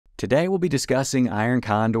Today we'll be discussing iron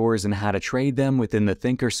condors and how to trade them within the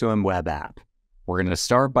ThinkorSwim web app. We're going to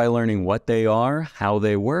start by learning what they are, how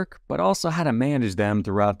they work, but also how to manage them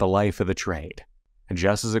throughout the life of the trade. And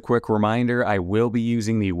just as a quick reminder, I will be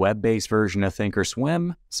using the web-based version of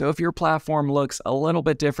ThinkorSwim, so if your platform looks a little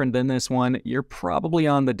bit different than this one, you're probably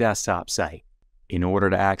on the desktop site. In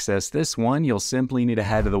order to access this one, you'll simply need to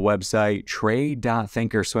head to the website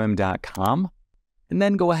trade.thinkorswim.com, and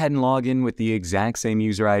then go ahead and log in with the exact same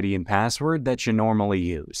user ID and password that you normally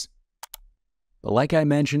use. But like I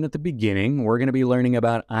mentioned at the beginning, we're going to be learning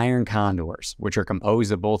about iron condors, which are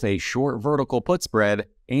composed of both a short vertical put spread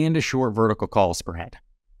and a short vertical call spread.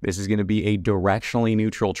 This is going to be a directionally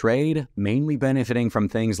neutral trade, mainly benefiting from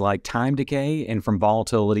things like time decay and from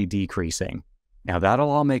volatility decreasing. Now that'll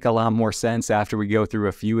all make a lot more sense after we go through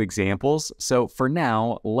a few examples, so for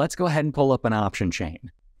now, let's go ahead and pull up an option chain.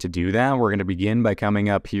 To do that, we're going to begin by coming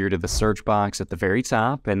up here to the search box at the very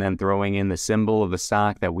top and then throwing in the symbol of the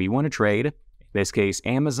stock that we want to trade, in this case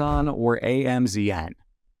Amazon or AMZN.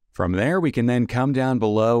 From there, we can then come down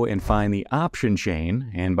below and find the option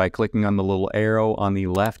chain, and by clicking on the little arrow on the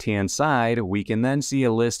left-hand side, we can then see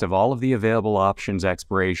a list of all of the available options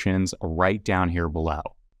expirations right down here below.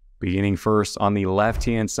 Beginning first on the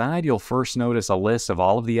left-hand side, you'll first notice a list of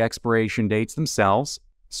all of the expiration dates themselves,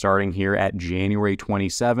 starting here at January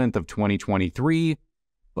 27th of 2023,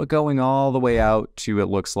 but going all the way out to, it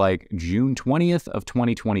looks like, June 20th of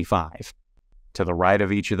 2025. To the right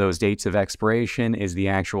of each of those dates of expiration is the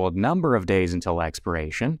actual number of days until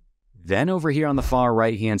expiration. Then over here on the far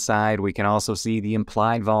right-hand side, we can also see the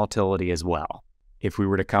implied volatility as well. If we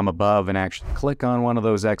were to come above and actually click on one of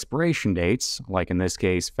those expiration dates, like in this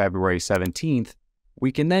case February 17th,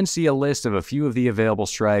 we can then see a list of a few of the available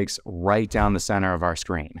strikes right down the center of our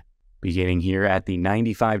screen, beginning here at the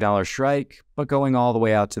 $95 strike, but going all the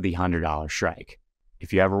way out to the $100 strike.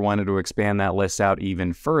 If you ever wanted to expand that list out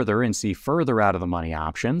even further and see further out of the money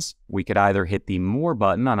options, we could either hit the More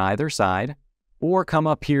button on either side, or come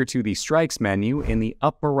up here to the Strikes menu in the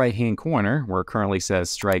upper right-hand corner, where it currently says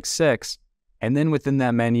Strike 6, and then within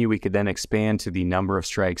that menu, we could then expand to the number of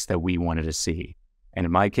strikes that we wanted to see. And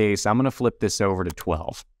in my case, I'm going to flip this over to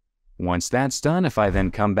 12. Once that's done, if I then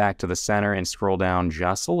come back to the center and scroll down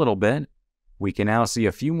just a little bit, we can now see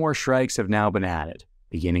a few more strikes have now been added,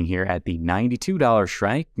 beginning here at the $92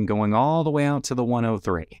 strike and going all the way out to the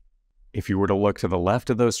 $103. If you were to look to the left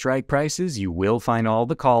of those strike prices, you will find all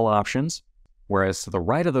the call options, whereas to the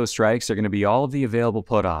right of those strikes are going to be all of the available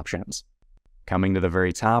put options. Coming to the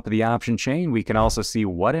very top of the option chain, we can also see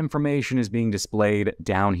what information is being displayed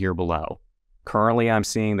down here below. Currently, I'm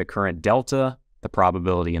seeing the current delta, the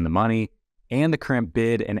probability in the money, and the current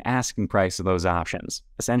bid and asking price of those options,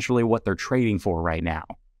 essentially what they're trading for right now.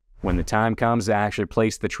 When the time comes to actually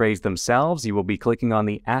place the trades themselves, you will be clicking on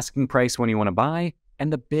the asking price when you want to buy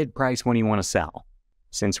and the bid price when you want to sell.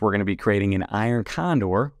 Since we're going to be creating an iron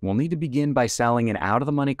condor, we'll need to begin by selling an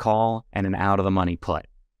out-of-the-money call and an out-of-the-money put.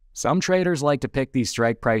 Some traders like to pick these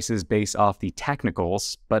strike prices based off the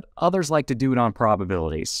technicals, but others like to do it on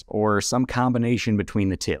probabilities, or some combination between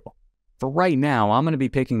the two. For right now, I'm going to be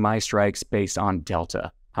picking my strikes based on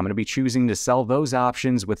delta. I'm going to be choosing to sell those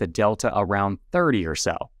options with a delta around 30 or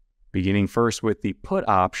so. Beginning first with the put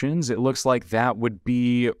options, it looks like that would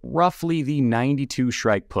be roughly the 92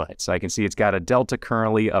 strike put. So I can see it's got a delta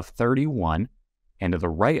currently of 31. And to the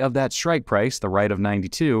right of that strike price, the right of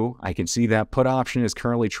 92, I can see that put option is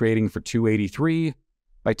currently trading for 283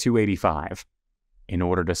 by 285. In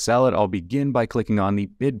order to sell it, I'll begin by clicking on the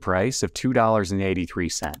bid price of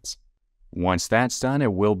 $2.83. Once that's done,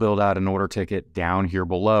 it will build out an order ticket down here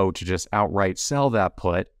below to just outright sell that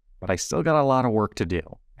put, but I still got a lot of work to do.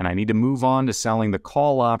 And I need to move on to selling the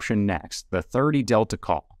call option next, the 30 delta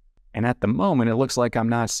call. And at the moment, it looks like I'm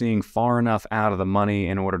not seeing far enough out of the money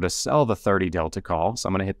in order to sell the 30 delta call. So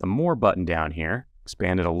I'm going to hit the More button down here,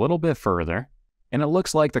 expand it a little bit further. And it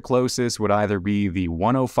looks like the closest would either be the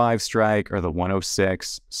 105 strike or the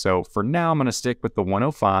 106. So for now, I'm going to stick with the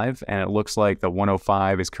 105. And it looks like the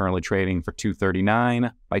 105 is currently trading for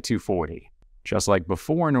 239 by 240. Just like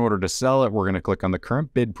before, in order to sell it, we're going to click on the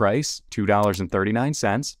current bid price,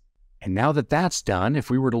 $2.39. And now that that's done, if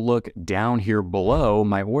we were to look down here below,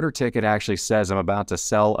 my order ticket actually says I'm about to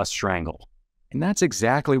sell a strangle. And that's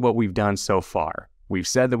exactly what we've done so far. We've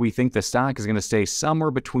said that we think the stock is going to stay somewhere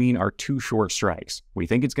between our two short strikes. We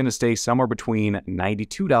think it's going to stay somewhere between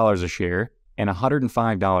 $92 a share and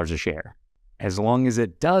 $105 a share. As long as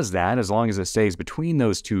it does that, as long as it stays between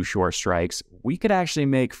those two short strikes, we could actually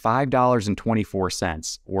make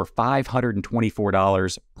 $5.24 or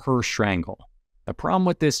 $524 per strangle. The problem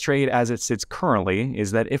with this trade as it sits currently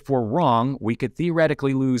is that if we're wrong, we could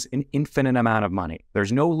theoretically lose an infinite amount of money.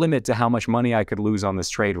 There's no limit to how much money I could lose on this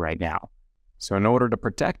trade right now. So in order to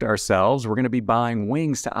protect ourselves, we're going to be buying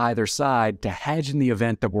wings to either side to hedge in the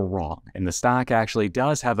event that we're wrong. And the stock actually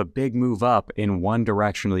does have a big move up in one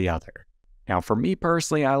direction or the other. Now, for me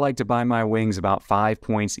personally, I like to buy my wings about 5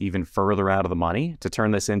 points even further out of the money to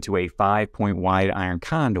turn this into a 5-point wide iron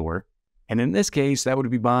condor. And in this case, that would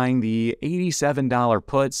be buying the $87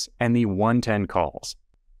 puts and the 110 calls.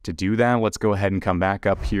 To do that, let's go ahead and come back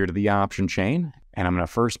up here to the option chain. And I'm going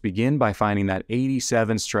to first begin by finding that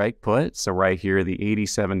 87 strike put. So right here, the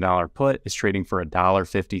 $87 put is trading for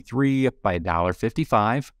 $1.53 by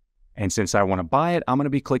 $1.55. And since I want to buy it, I'm going to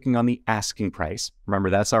be clicking on the asking price. Remember,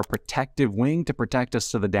 that's our protective wing to protect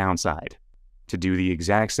us to the downside. To do the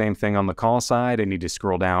exact same thing on the call side, I need to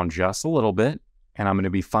scroll down just a little bit. And I'm going to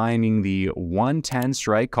be finding the 110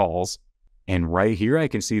 strike calls. And right here, I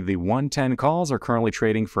can see the 110 calls are currently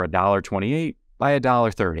trading for $1.28 by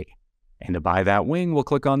 $1.30. And to buy that wing, we'll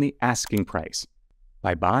click on the asking price.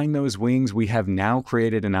 By buying those wings, we have now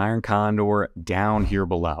created an iron condor down here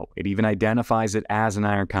below. It even identifies it as an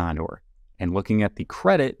iron condor. And looking at the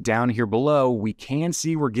credit down here below, we can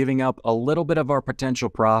see we're giving up a little bit of our potential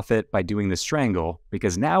profit by doing the strangle,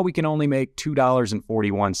 because now we can only make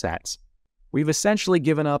 $2.41. We've essentially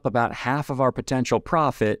given up about half of our potential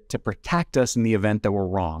profit to protect us in the event that we're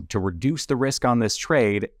wrong, to reduce the risk on this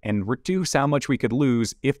trade and reduce how much we could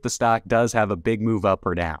lose if the stock does have a big move up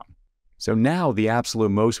or down. So now the absolute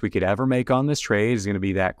most we could ever make on this trade is going to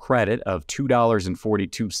be that credit of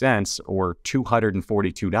 $2.42 or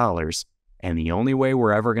 $242. And the only way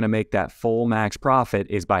we're ever going to make that full max profit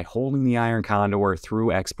is by holding the iron condor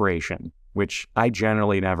through expiration, which I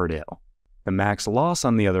generally never do. The max loss,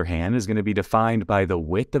 on the other hand, is going to be defined by the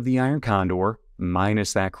width of the iron condor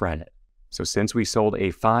minus that credit. So since we sold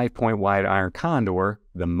a 5-point wide iron condor,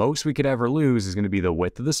 the most we could ever lose is going to be the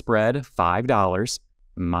width of the spread, $5,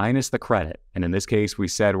 minus the credit. And in this case, we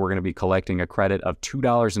said we're going to be collecting a credit of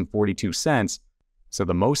 $2.42. So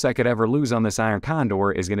the most I could ever lose on this iron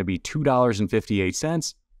condor is going to be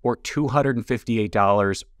 $2.58 or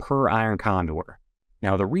 $258 per iron condor.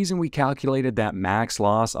 Now, the reason we calculated that max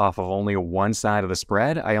loss off of only one side of the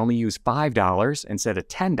spread, I only used $5 instead of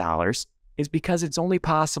 $10, is because it's only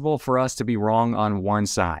possible for us to be wrong on one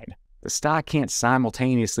side. The stock can't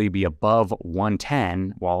simultaneously be above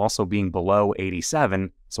 110 while also being below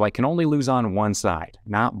 87, so I can only lose on one side,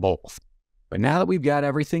 not both. But now that we've got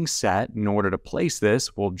everything set, in order to place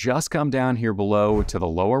this, we'll just come down here below to the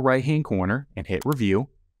lower right-hand corner and hit review,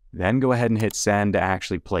 then go ahead and hit send to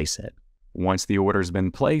actually place it. Once the order's been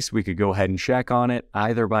placed, we could go ahead and check on it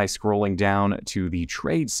either by scrolling down to the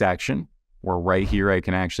trade section, where right here I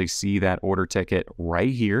can actually see that order ticket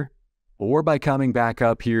right here, or by coming back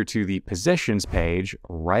up here to the positions page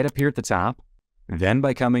right up here at the top. Then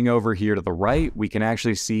by coming over here to the right, we can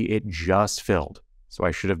actually see it just filled. So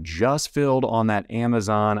I should have just filled on that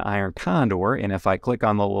Amazon iron condor, and if I click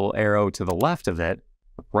on the little arrow to the left of it,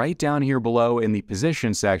 right down here below in the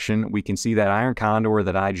position section, we can see that iron condor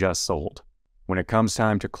that I just sold. When it comes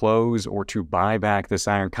time to close or to buy back this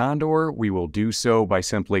iron condor, we will do so by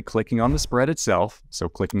simply clicking on the spread itself, so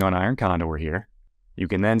clicking on iron condor here. You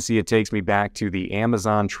can then see it takes me back to the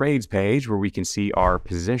Amazon trades page where we can see our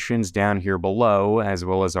positions down here below as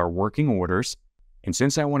well as our working orders. And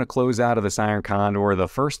since I want to close out of this iron condor, the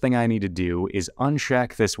first thing I need to do is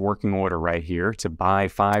uncheck this working order right here to buy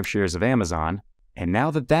 5 shares of Amazon. And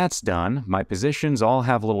now that that's done, my positions all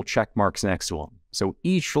have little check marks next to them. So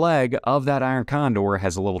each leg of that iron condor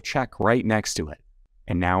has a little check right next to it.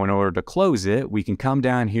 And now in order to close it, we can come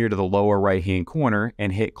down here to the lower right-hand corner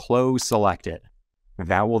and hit close selected.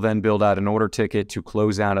 That will then build out an order ticket to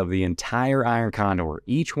close out of the entire iron condor,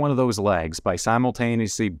 each one of those legs, by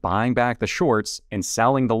simultaneously buying back the shorts and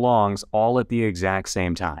selling the longs all at the exact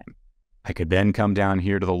same time. I could then come down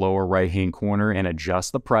here to the lower right-hand corner and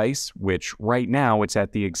adjust the price, which right now it's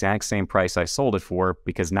at the exact same price I sold it for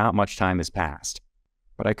because not much time has passed.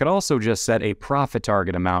 But I could also just set a profit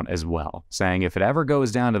target amount as well, saying if it ever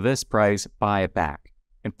goes down to this price, buy it back.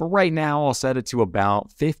 And for right now, I'll set it to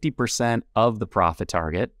about 50% of the profit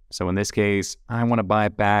target. So in this case, I want to buy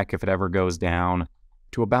it back if it ever goes down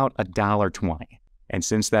to about $1.20. And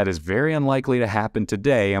since that is very unlikely to happen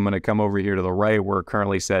today, I'm going to come over here to the right where it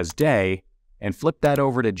currently says day and flip that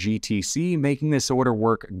over to GTC, making this order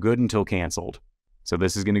work good until canceled. So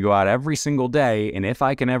this is going to go out every single day, and if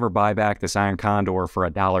I can ever buy back this iron condor for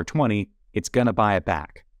 $1.20, it's going to buy it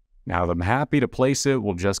back. Now that I'm happy to place it,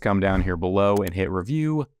 we'll just come down here below and hit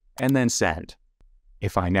review and then send.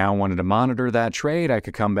 If I now wanted to monitor that trade, I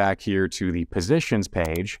could come back here to the positions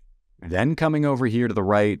page, then coming over here to the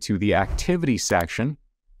right to the activity section,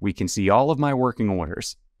 we can see all of my working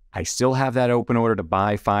orders. I still have that open order to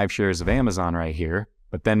buy 5 shares of Amazon right here,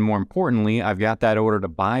 but then more importantly, I've got that order to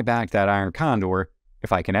buy back that iron condor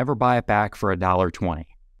if I can ever buy it back for $1.20.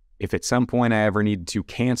 If at some point I ever needed to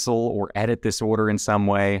cancel or edit this order in some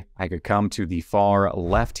way, I could come to the far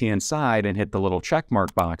left-hand side and hit the little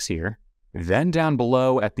checkmark box here. Then down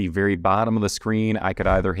below at the very bottom of the screen, I could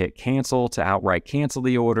either hit cancel to outright cancel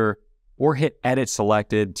the order or hit edit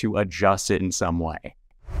selected to adjust it in some way.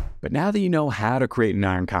 But now that you know how to create an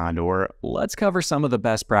iron condor, let's cover some of the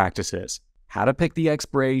best practices. How to pick the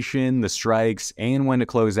expiration, the strikes, and when to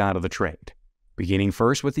close out of the trade. Beginning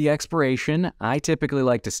first with the expiration, I typically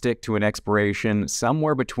like to stick to an expiration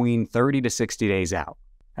somewhere between 30 to 60 days out.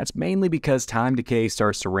 That's mainly because time decay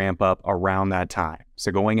starts to ramp up around that time,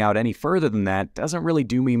 so going out any further than that doesn't really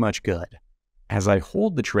do me much good. As I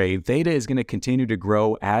hold the trade, Theta is going to continue to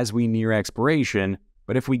grow as we near expiration,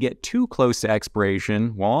 but if we get too close to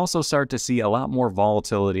expiration, we'll also start to see a lot more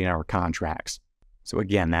volatility in our contracts. So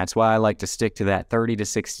again, that's why I like to stick to that 30 to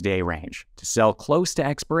 60 day range, to sell close to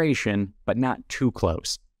expiration, but not too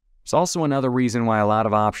close. It's also another reason why a lot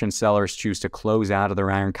of option sellers choose to close out of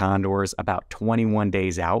their iron condors about 21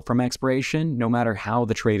 days out from expiration, no matter how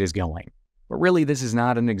the trade is going. But really, this is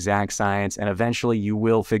not an exact science, and eventually you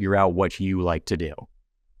will figure out what you like to do.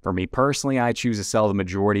 For me personally, I choose to sell the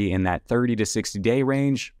majority in that 30 to 60 day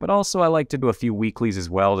range, but also I like to do a few weeklies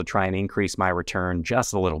as well to try and increase my return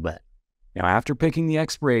just a little bit. Now, after picking the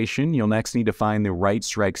expiration, you'll next need to find the right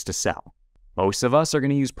strikes to sell. Most of us are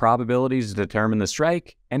going to use probabilities to determine the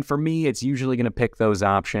strike, and for me, it's usually going to pick those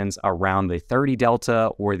options around the 30 delta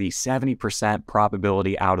or the 70%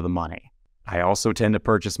 probability out of the money. I also tend to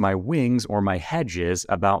purchase my wings or my hedges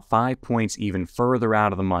about 5 points even further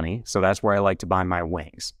out of the money, so that's where I like to buy my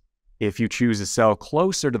wings. If you choose to sell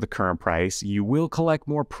closer to the current price, you will collect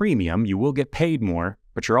more premium, you will get paid more,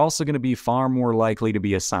 but you're also going to be far more likely to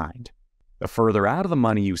be assigned. The further out of the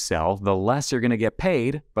money you sell, the less you're going to get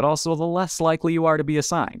paid, but also the less likely you are to be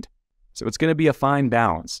assigned. So it's going to be a fine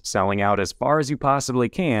balance, selling out as far as you possibly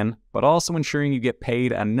can, but also ensuring you get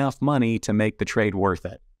paid enough money to make the trade worth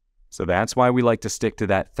it. So that's why we like to stick to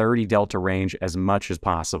that 30 delta range as much as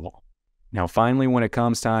possible. Now finally, when it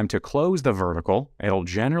comes time to close the vertical, it'll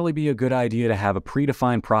generally be a good idea to have a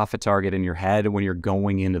predefined profit target in your head when you're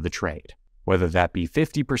going into the trade. Whether that be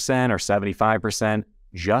 50% or 75%,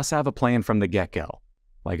 just have a plan from the get-go.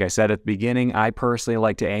 Like I said at the beginning, I personally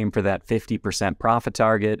like to aim for that 50% profit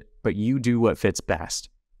target, but you do what fits best.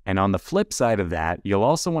 And on the flip side of that, you'll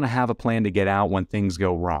also want to have a plan to get out when things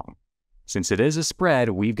go wrong. Since it is a spread,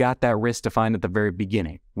 we've got that risk defined at the very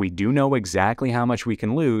beginning. We do know exactly how much we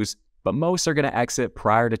can lose, but most are going to exit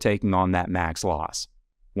prior to taking on that max loss.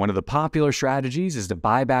 One of the popular strategies is to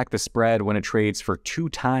buy back the spread when it trades for 2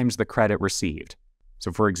 times the credit received.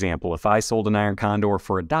 So for example, if I sold an iron condor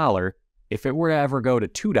for $1, if it were to ever go to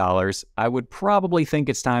 $2, I would probably think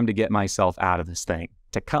it's time to get myself out of this thing,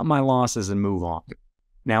 to cut my losses and move on.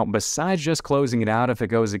 Now, besides just closing it out if it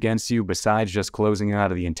goes against you, besides just closing out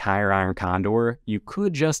of the entire iron condor, you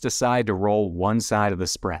could just decide to roll one side of the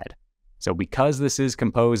spread. So because this is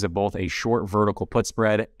composed of both a short vertical put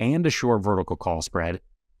spread and a short vertical call spread,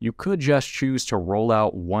 you could just choose to roll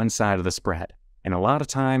out one side of the spread. And a lot of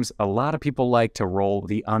times, a lot of people like to roll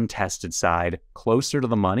the untested side closer to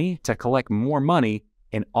the money to collect more money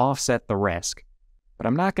and offset the risk. But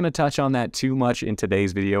I'm not going to touch on that too much in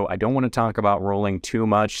today's video. I don't want to talk about rolling too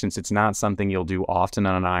much since it's not something you'll do often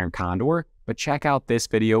on an iron condor, but check out this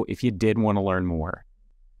video if you did want to learn more.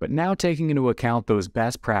 But now taking into account those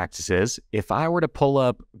best practices, if I were to pull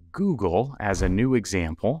up Google as a new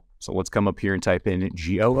example, so let's come up here and type in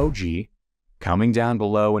GOOG, coming down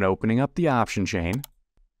below and opening up the option chain,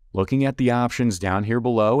 looking at the options down here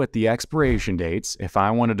below at the expiration dates, if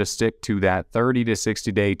I wanted to stick to that 30 to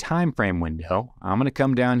 60 day time frame window, I'm going to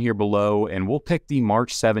come down here below and we'll pick the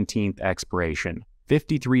March 17th expiration,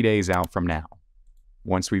 53 days out from now.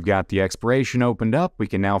 Once we've got the expiration opened up, we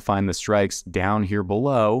can now find the strikes down here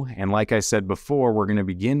below, and like I said before, we're going to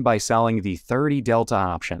begin by selling the 30 delta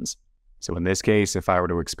options. So in this case, if I were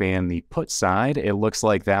to expand the put side, it looks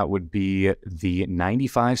like that would be the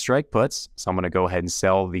 95 strike puts. So I'm going to go ahead and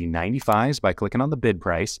sell the 95s by clicking on the bid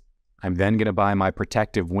price. I'm then going to buy my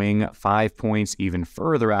protective wing 5 points even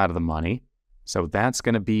further out of the money. So that's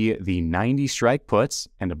going to be the 90 strike puts.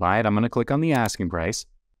 And to buy it, I'm going to click on the asking price.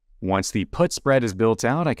 Once the put spread is built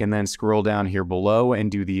out, I can then scroll down here below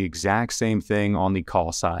and do the exact same thing on the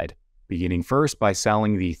call side, beginning first by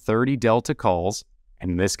selling the 30 delta calls.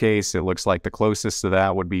 In this case, it looks like the closest to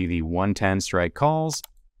that would be the 110 strike calls.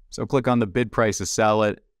 So click on the bid price to sell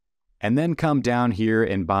it, and then come down here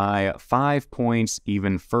and buy 5 points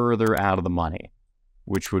even further out of the money,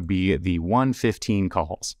 which would be the 115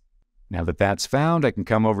 calls. Now that that's found, I can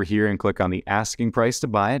come over here and click on the asking price to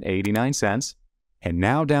buy it, 89 cents. And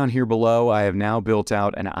now down here below, I have now built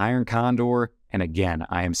out an iron condor. And again,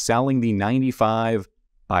 I am selling the 95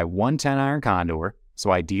 by 110 iron condor.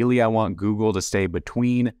 So ideally, I want Google to stay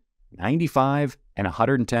between $95 and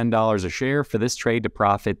 $110 a share for this trade to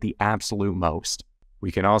profit the absolute most.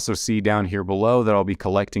 We can also see down here below that I'll be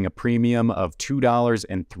collecting a premium of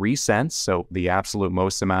 $2.03. So the absolute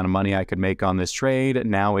most amount of money I could make on this trade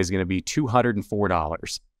now is going to be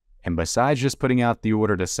 $204. And besides just putting out the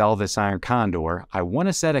order to sell this iron condor, I want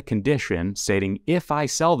to set a condition stating if I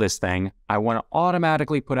sell this thing, I want to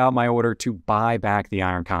automatically put out my order to buy back the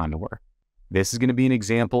iron condor. This is going to be an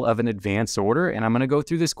example of an advanced order, and I'm going to go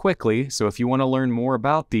through this quickly. So if you want to learn more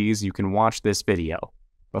about these, you can watch this video.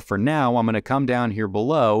 But for now, I'm going to come down here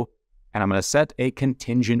below and I'm going to set a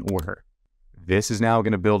contingent order. This is now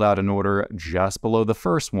going to build out an order just below the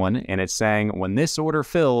first one. And it's saying when this order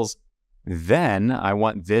fills, then I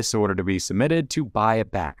want this order to be submitted to buy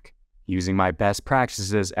it back. Using my best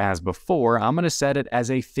practices as before, I'm going to set it as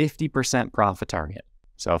a 50% profit target.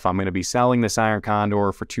 So if I'm going to be selling this iron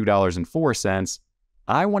condor for $2.04,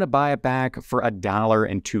 I want to buy it back for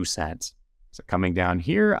 $1.02. So coming down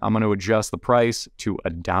here, I'm going to adjust the price to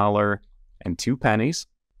 $1.02.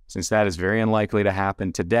 Since that is very unlikely to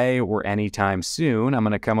happen today or anytime soon, I'm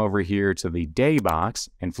going to come over here to the day box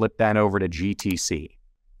and flip that over to GTC.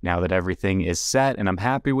 Now that everything is set and I'm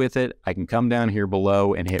happy with it, I can come down here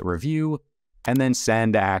below and hit review and then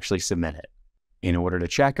send to actually submit it. In order to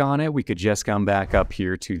check on it, we could just come back up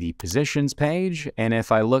here to the positions page. And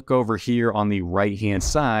if I look over here on the right-hand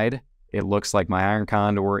side, it looks like my iron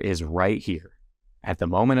condor is right here. At the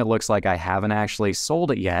moment, it looks like I haven't actually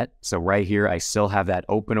sold it yet. So right here, I still have that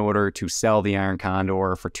open order to sell the iron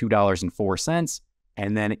condor for $2.04.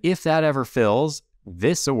 And then if that ever fills,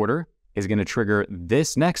 this order is going to trigger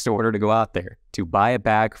this next order to go out there to buy it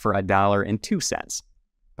back for $1.02.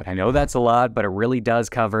 But I know that's a lot, but it really does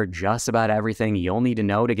cover just about everything you'll need to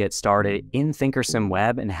know to get started in ThinkorSwim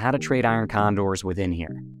Web and how to trade iron condors within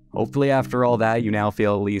here. Hopefully after all that, you now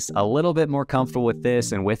feel at least a little bit more comfortable with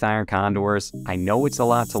this and with iron condors. I know it's a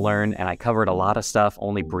lot to learn and I covered a lot of stuff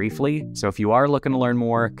only briefly. So if you are looking to learn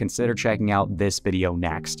more, consider checking out this video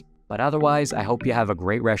next. But otherwise, I hope you have a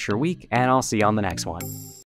great rest of your week and I'll see you on the next one.